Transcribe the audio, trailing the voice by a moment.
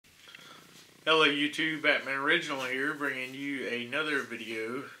Hello YouTube, Batman Original here, bringing you another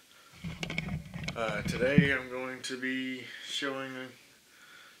video. Today I'm going to be showing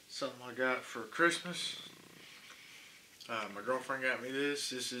something I got for Christmas. My girlfriend got me this.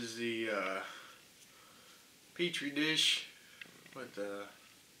 This is the Petri dish with the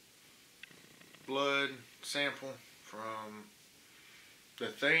blood sample from The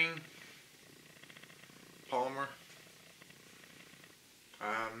Thing, Palmer.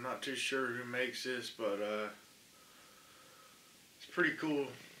 I'm not too sure who makes this, but it's a pretty cool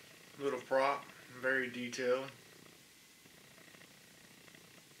little prop, very detailed.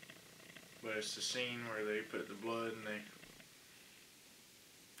 But it's the scene where they put the blood and they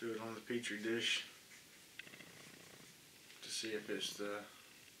do it on the Petri dish to see if it's a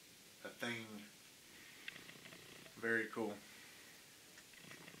thing. Very cool.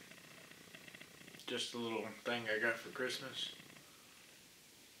 Just a little thing I got for Christmas.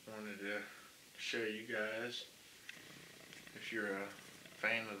 Wanted to show you guys if you're a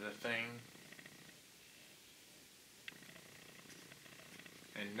fan of The Thing.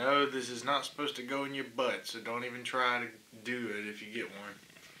 And no, this is not supposed to go in your butt, so don't even try to do it if you get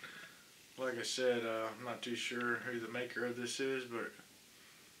one. Like I said, I'm not too sure who the maker of this is, but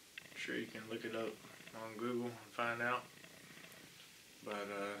I'm sure you can look it up on Google and find out. But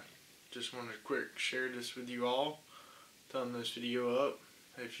just wanted to quick share this with you all. Thumb this video up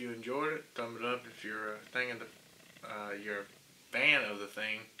if you enjoyed it. Thumb it up if you're you're a fan of The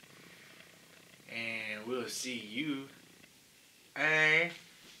Thing. And we'll see you.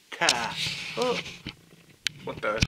 Oh, what the?